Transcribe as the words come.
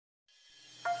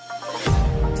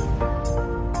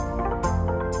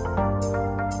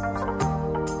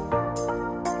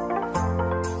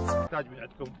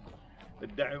منكم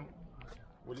الدعم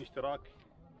والاشتراك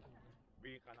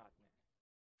بقناتنا.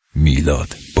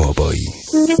 ميلاد بابایی.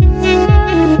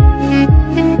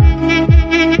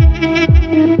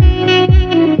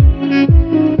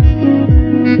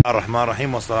 الرحمن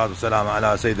الرحيم، والصلاة والسلام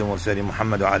على سيد المرسلين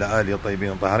محمد وعلى آله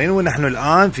الطيبين الطاهرين. ونحن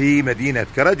الآن في مدينة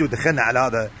كرج، ودخلنا على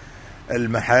هذا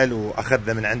المحل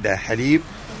وأخذنا من عنده حليب،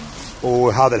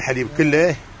 وهذا الحليب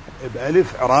كله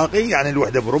بألف عراقي، يعني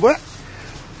الوحدة بربع.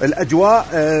 الأجواء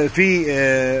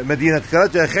في مدينة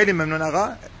كرج خيلي ممنون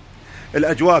أغا.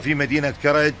 الأجواء في مدينة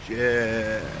كرج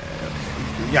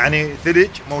يعني ثلج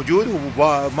موجود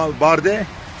وباردة،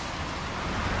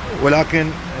 ولكن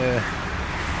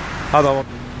هذا هو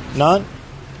نان.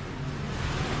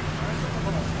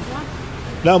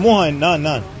 لا مو هاي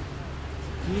نان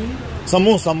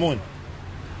صمون ماكو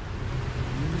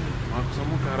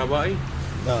صمون كهربائي؟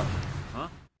 لا. ها؟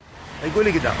 يقول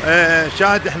لي قدام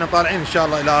شاهد احنا طالعين ان شاء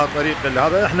الله الى طريق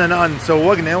هذا. احنا الان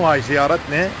سوقنا وهاي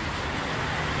سيارتنا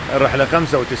الرحله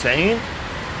 95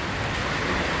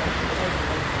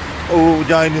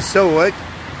 وجاي نتسوق،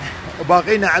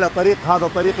 وباقينا على طريق هذا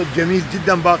الطريق الجميل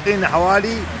جدا. باقينا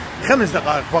حوالي 5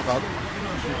 دقائق فقط،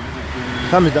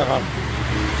 5 دقائق.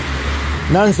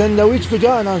 نان سندويتش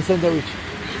كجا نان سندويتش.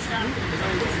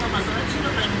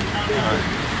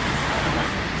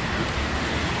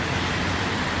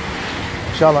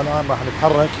 ان شاء الله الان راح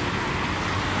نتحرك.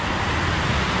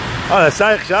 هذا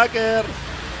سايق شاكر.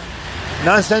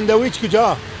 نان سندويتش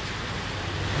كجا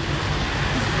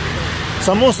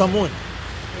صمون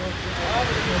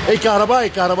اي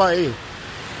كهربائي اي.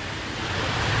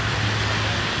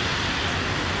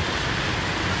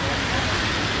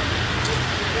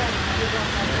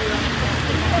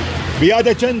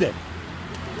 بيادة كنده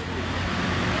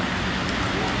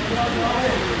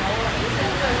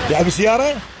يعني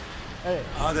بالسيارة.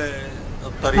 هذا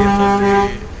الطريق اللي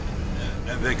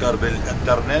انذكر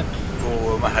بالانترنت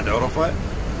وما حد عرفه.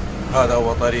 هذا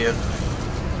هو طريق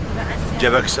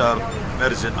جبكسر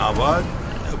مرزن آباد.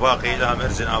 باقي الى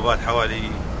مرزن آباد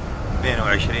حوالي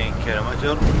 22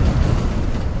 كيلومتر.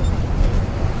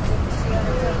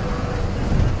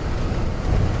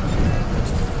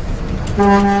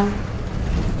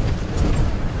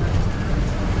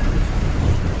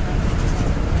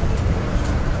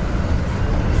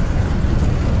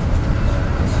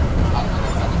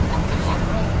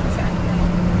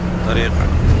 طريق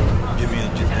جميل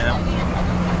جدا.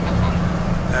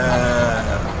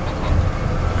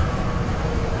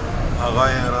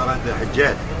 غاير رد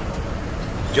حجات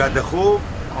جاد اخوه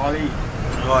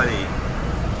غالي.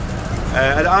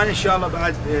 الان ان شاء الله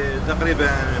بعد تقريبا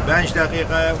 12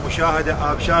 دقيقه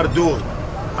مشاهده ابشار دور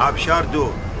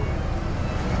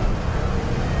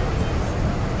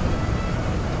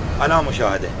الان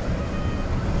مشاهده.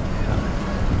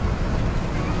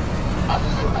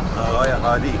 هاي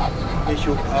هادي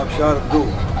يشوف ابشار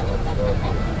دور.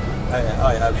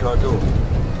 هاي ابشار دور.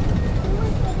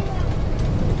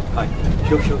 هاي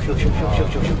شوف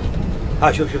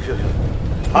هاي شوف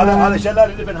هذا شلال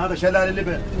اللبن.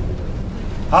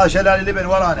 هذا شلال اللبن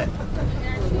ورانا.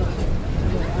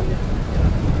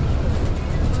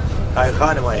 هاي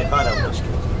خانه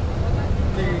مشكلة.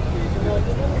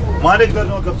 ما نقدر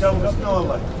نوقف، وقفنا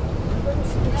والله.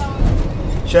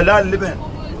 شلال اللبن.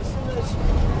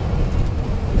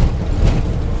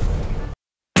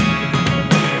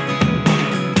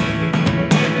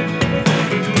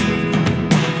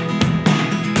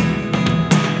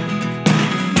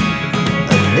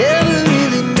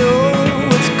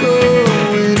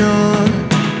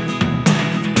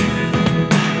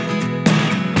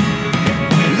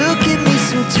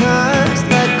 Sometimes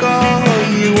like all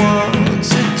you want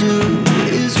to do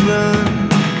is run.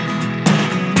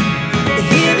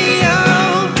 Hear me out.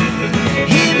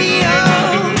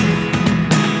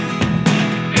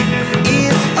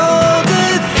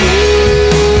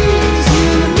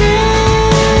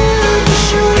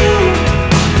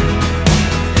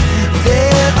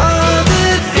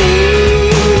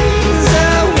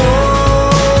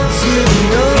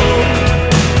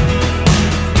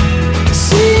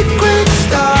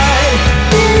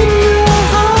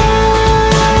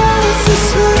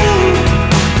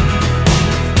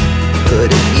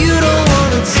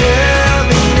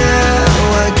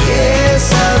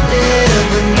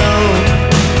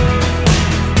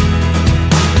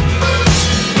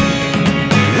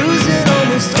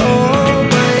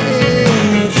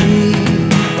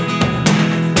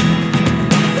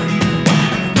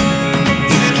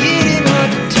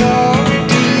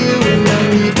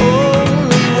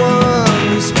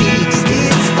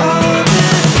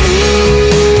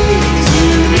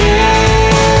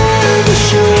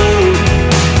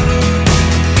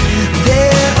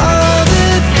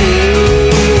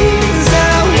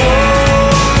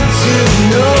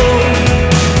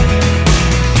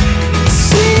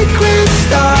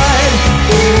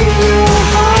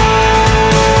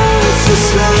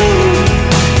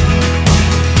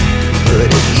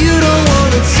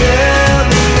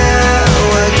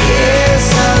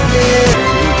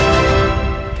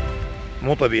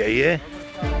 مو طبيعية،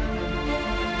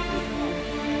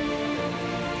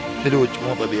 ثلوج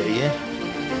مو طبيعية،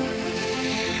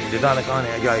 لذلك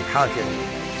أنا جاي حاكي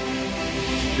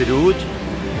ثلوج.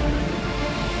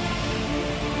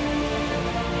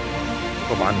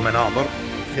 طبعا مناظر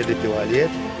خد التواليت،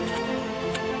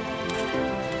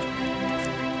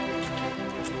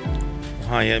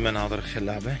 وهاي المناظر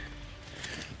الخلابة.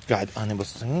 قاعد أنا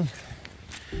بالصين،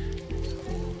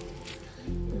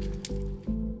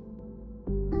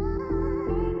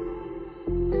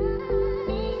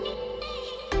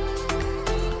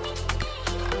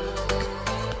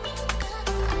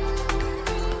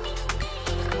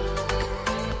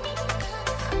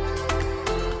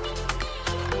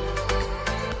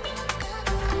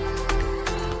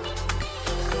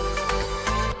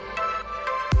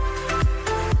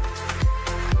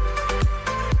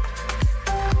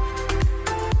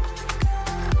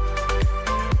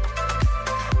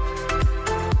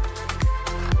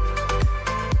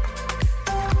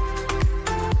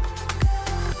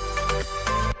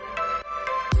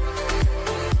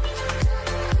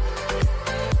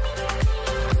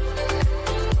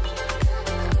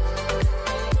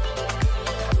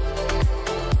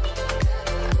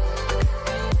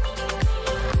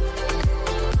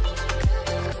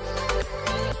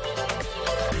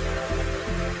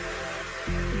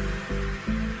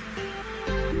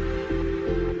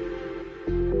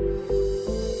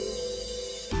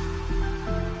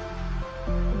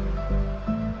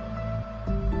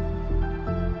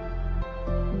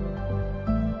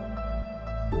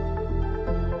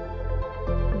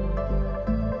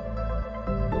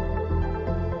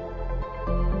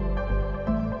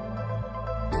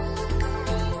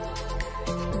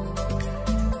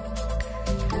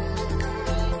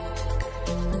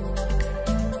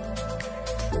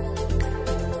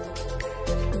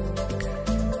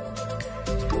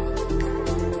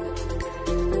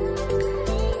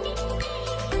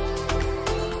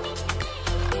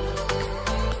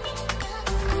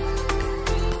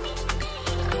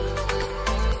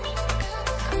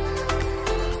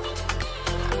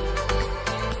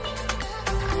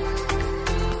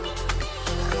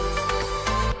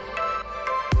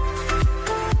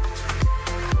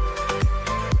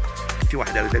 في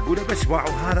واحد اريد اقوله بس باعوا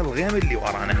هذا الغيم اللي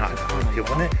ورانا هذا.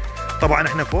 شوفنا طبعا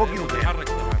احنا فوق الغيم،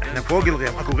 احنا فوق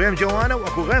الغيم، اكو غيم جوانا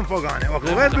واكو غيم فوقانا واكو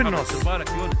غيم بالنص.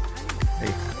 اي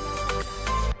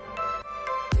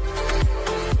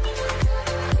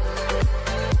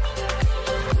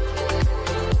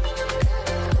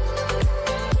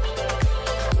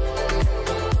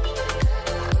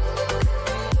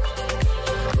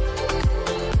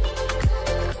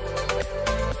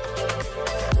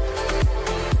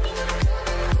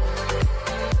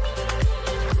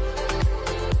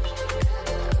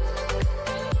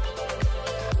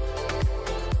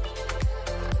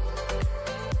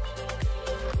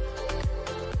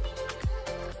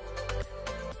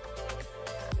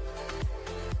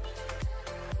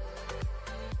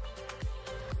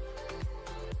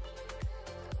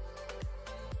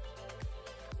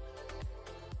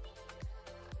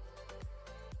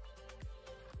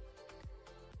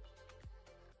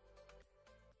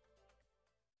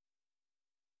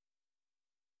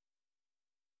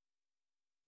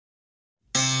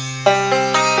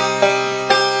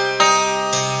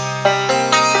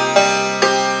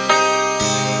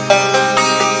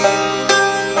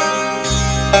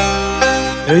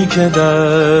ای که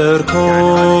در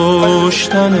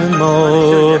کشتن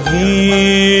ما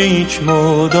هیچ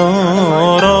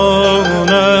مدارا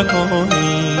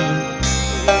نکنی،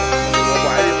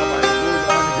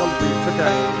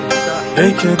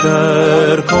 ای که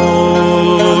در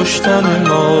کشتن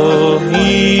ما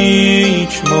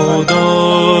هیچ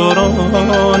مدارا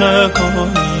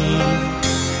نکنی،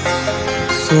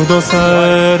 سود و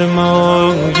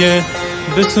سرمایه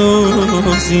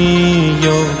بسوزی و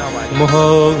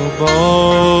محابا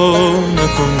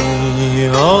نکنی،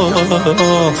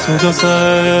 سود و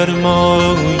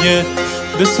سرمایه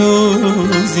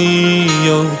بسوزی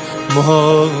و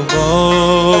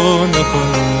محابا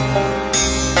نکنی.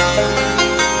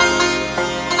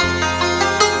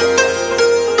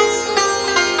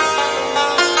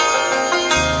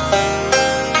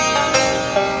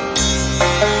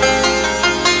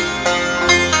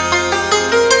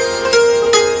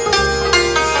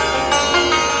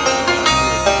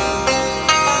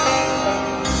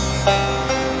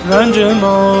 رنج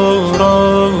ما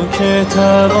را که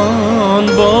توان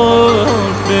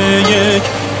برد به یک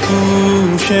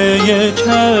گوشه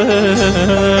چشم،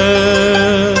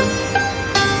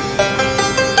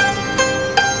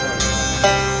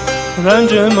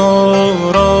 رنج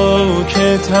ما را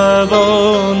که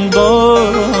توان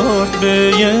برد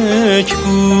به یک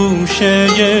گوشه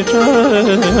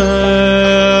چشم،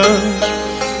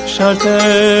 شرط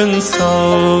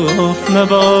انصاف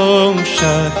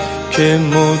نباشد که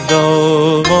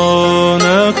مداوا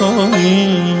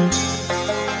نکنی.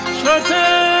 شرط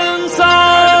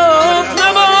انصاف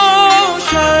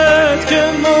نباشد که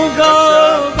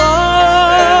مداوا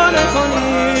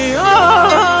نکنی.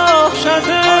 شرط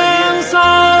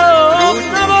انصاف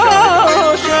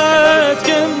نباشد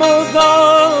که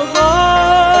مداوا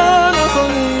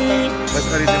نکنی. بس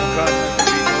اريد مكان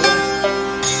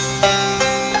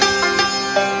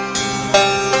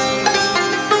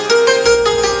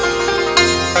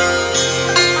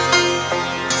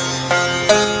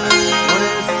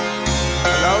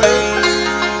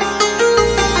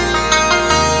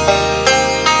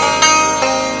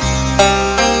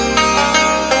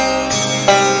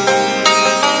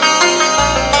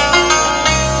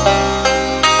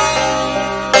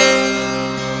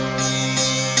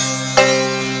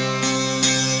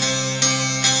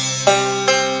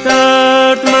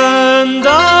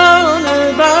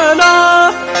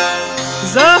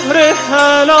زهر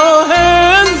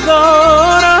حلاهل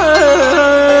دارد،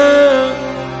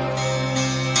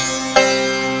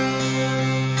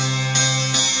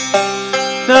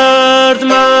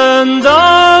 دردمندان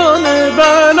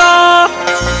بلا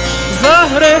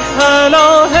زهر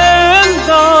حلاهل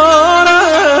دارد.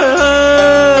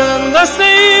 دست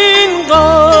این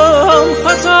قام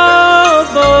خطا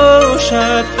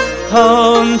باشد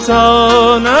هم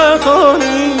تا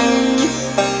نکنی.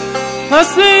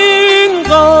 دست این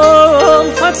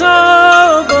قام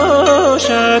خطا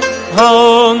باشد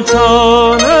هم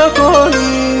تا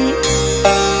نکنی.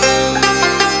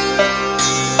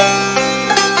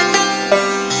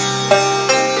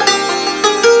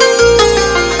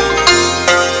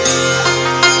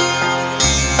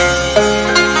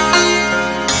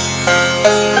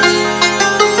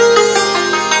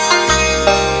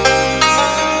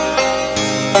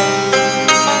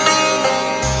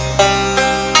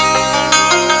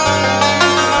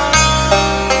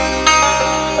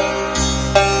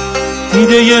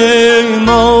 دیده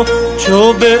ما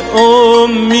چو به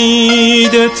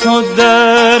امید تو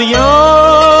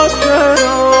دریاست،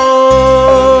 چرا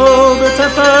به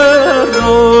تفرج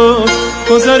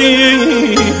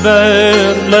گذری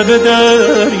بر لب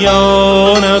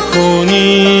دریا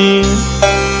نکنی.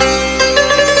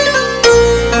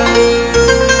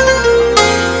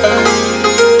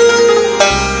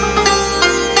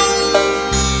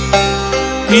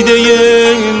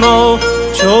 دیده ما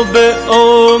چو به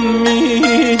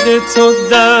امید تو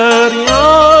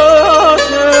دریا،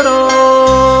 چرا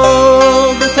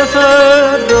به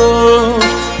تفرج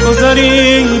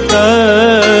گذری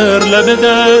بر لب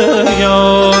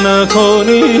دریا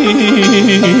نکنی.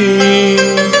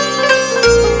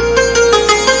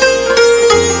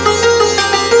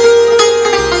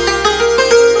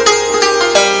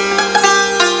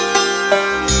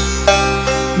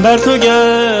 بر تو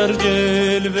گرد